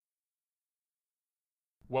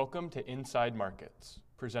Welcome to Inside Markets,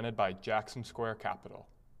 presented by Jackson Square Capital.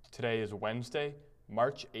 Today is Wednesday,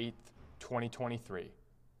 March 8th, 2023.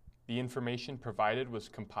 The information provided was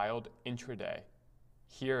compiled intraday.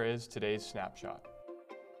 Here is today's snapshot.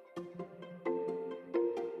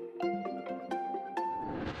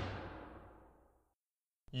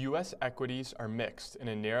 U.S. equities are mixed in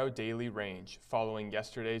a narrow daily range following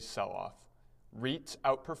yesterday's sell-off. REITs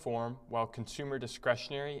outperform while consumer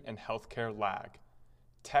discretionary and healthcare lag.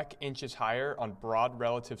 Tech inches higher on broad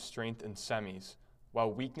relative strength in semis,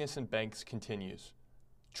 while weakness in banks continues.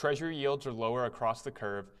 Treasury yields are lower across the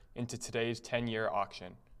curve into today's 10-year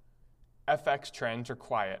auction. FX trends are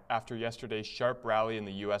quiet after yesterday's sharp rally in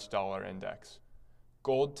the U.S. dollar index.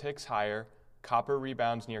 Gold ticks higher, copper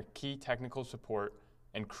rebounds near key technical support,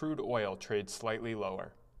 and crude oil trades slightly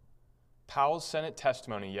lower. Powell's Senate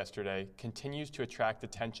testimony yesterday continues to attract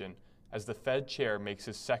attention as the Fed chair makes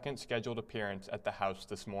his second scheduled appearance at the House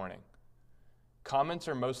this morning. Comments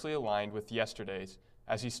are mostly aligned with yesterday's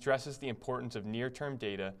as he stresses the importance of near-term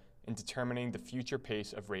data in determining the future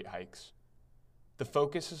pace of rate hikes. The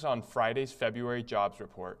focus is on Friday's February jobs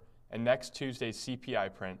report and next Tuesday's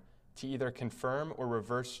CPI print to either confirm or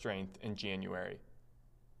reverse strength in January.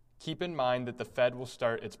 Keep in mind that the Fed will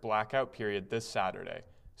start its blackout period this Saturday,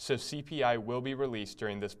 so CPI will be released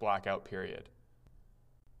during this blackout period.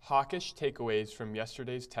 Hawkish takeaways from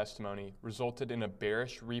yesterday's testimony resulted in a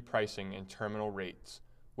bearish repricing in terminal rates,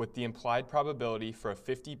 with the implied probability for a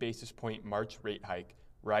 50 basis point March rate hike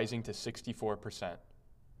rising to 64%.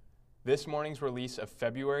 This morning's release of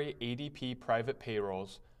February ADP private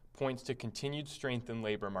payrolls points to continued strength in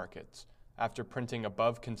labor markets after printing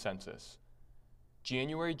above consensus.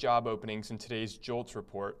 January job openings in today's JOLTS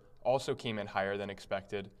report also came in higher than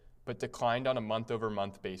expected, but declined on a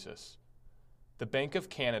month-over-month basis. The Bank of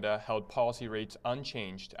Canada held policy rates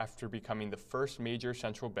unchanged after becoming the first major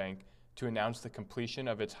central bank to announce the completion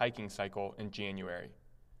of its hiking cycle in January.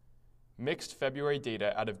 Mixed February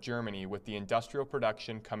data out of Germany with the industrial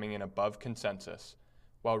production coming in above consensus,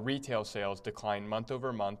 while retail sales declined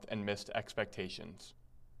month-over-month and missed expectations.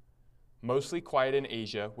 Mostly quiet in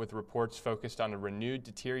Asia, with reports focused on a renewed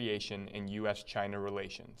deterioration in U.S.-China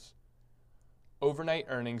relations. Overnight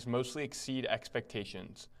earnings mostly exceed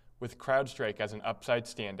expectations, with CrowdStrike as an upside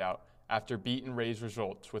standout after beat and raise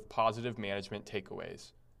results with positive management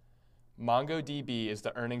takeaways. MongoDB is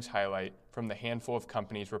the earnings highlight from the handful of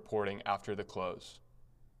companies reporting after the close.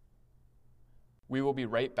 We will be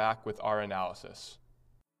right back with our analysis.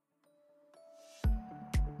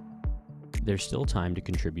 There's still time to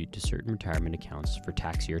contribute to certain retirement accounts for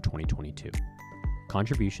tax year 2022.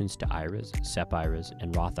 Contributions to IRAs, SEP IRAs,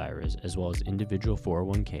 and Roth IRAs, as well as individual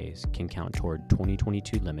 401ks, can count toward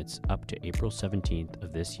 2022 limits up to April 17th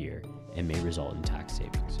of this year and may result in tax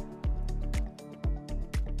savings.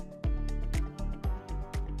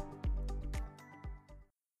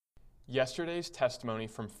 Yesterday's testimony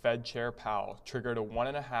from Fed Chair Powell triggered a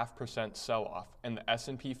 1.5% sell-off in the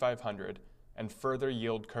S&P 500 and further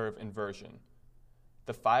yield curve inversion.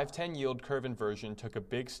 The 5-10 yield curve inversion took a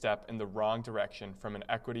big step in the wrong direction from an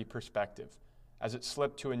equity perspective, as it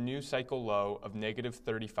slipped to a new cycle low of negative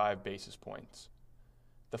 35 basis points.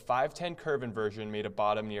 The 5-10 curve inversion made a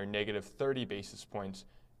bottom near negative 30 basis points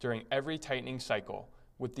during every tightening cycle,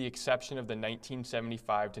 with the exception of the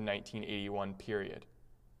 1975 to 1981 period.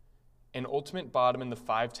 An ultimate bottom in the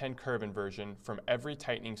 5-10 curve inversion from every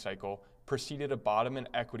tightening cycle preceded a bottom in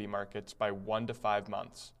equity markets by 1 to 5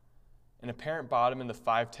 months. An apparent bottom in the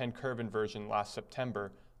 5-10 curve inversion last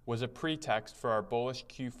September was a pretext for our bullish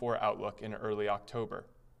Q4 outlook in early October.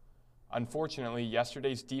 Unfortunately,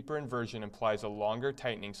 yesterday's deeper inversion implies a longer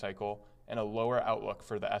tightening cycle and a lower outlook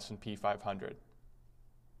for the S&P 500.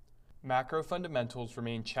 Macro fundamentals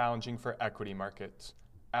remain challenging for equity markets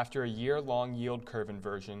after a year-long yield curve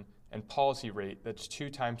inversion and policy rate that's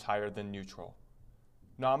 2 times higher than neutral.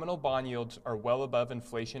 Nominal bond yields are well above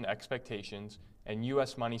inflation expectations and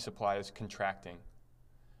U.S. money supply is contracting.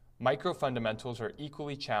 Micro fundamentals are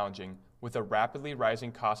equally challenging with a rapidly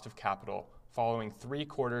rising cost of capital following 3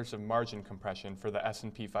 quarters of margin compression for the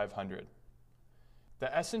S&P 500.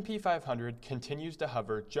 The S&P 500 continues to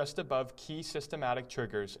hover just above key systematic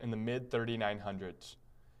triggers in the mid-3900s.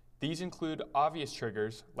 These include obvious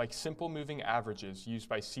triggers like simple moving averages used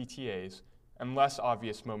by CTAs and less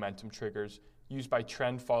obvious momentum triggers used by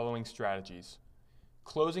trend-following strategies.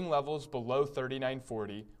 Closing levels below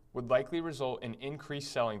 3940 would likely result in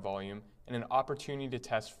increased selling volume and an opportunity to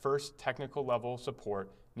test first technical level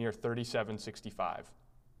support near 3765.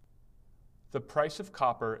 The price of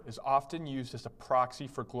copper is often used as a proxy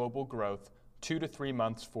for global growth 2 to 3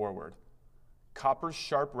 months forward. Copper's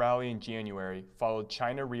sharp rally in January followed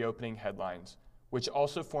China reopening headlines, which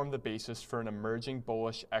also formed the basis for an emerging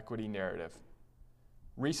bullish equity narrative.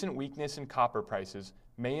 Recent weakness in copper prices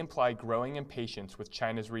may imply growing impatience with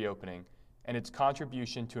China's reopening and its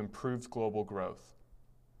contribution to improved global growth.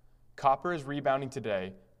 Copper is rebounding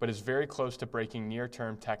today, but is very close to breaking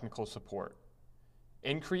near-term technical support.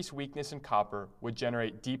 Increased weakness in copper would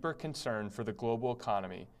generate deeper concern for the global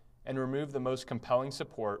economy and remove the most compelling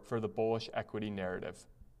support for the bullish equity narrative.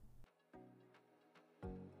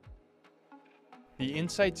 The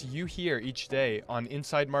insights you hear each day on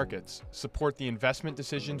Inside Markets support the investment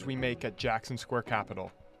decisions we make at Jackson Square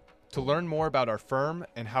Capital. To learn more about our firm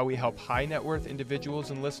and how we help high net worth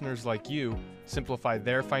individuals and listeners like you simplify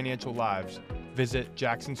their financial lives, visit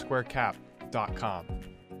jacksonsquarecap.com.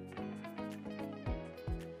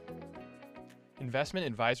 Investment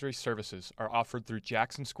advisory services are offered through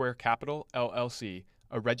Jackson Square Capital, LLC,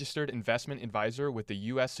 a registered investment advisor with the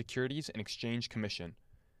U.S. Securities and Exchange Commission.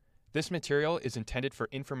 This material is intended for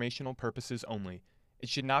informational purposes only. It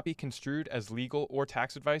should not be construed as legal or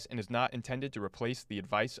tax advice and is not intended to replace the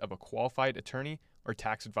advice of a qualified attorney or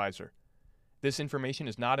tax advisor. This information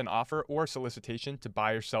is not an offer or solicitation to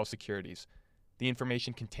buy or sell securities. The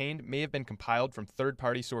information contained may have been compiled from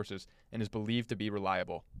third-party sources and is believed to be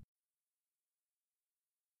reliable.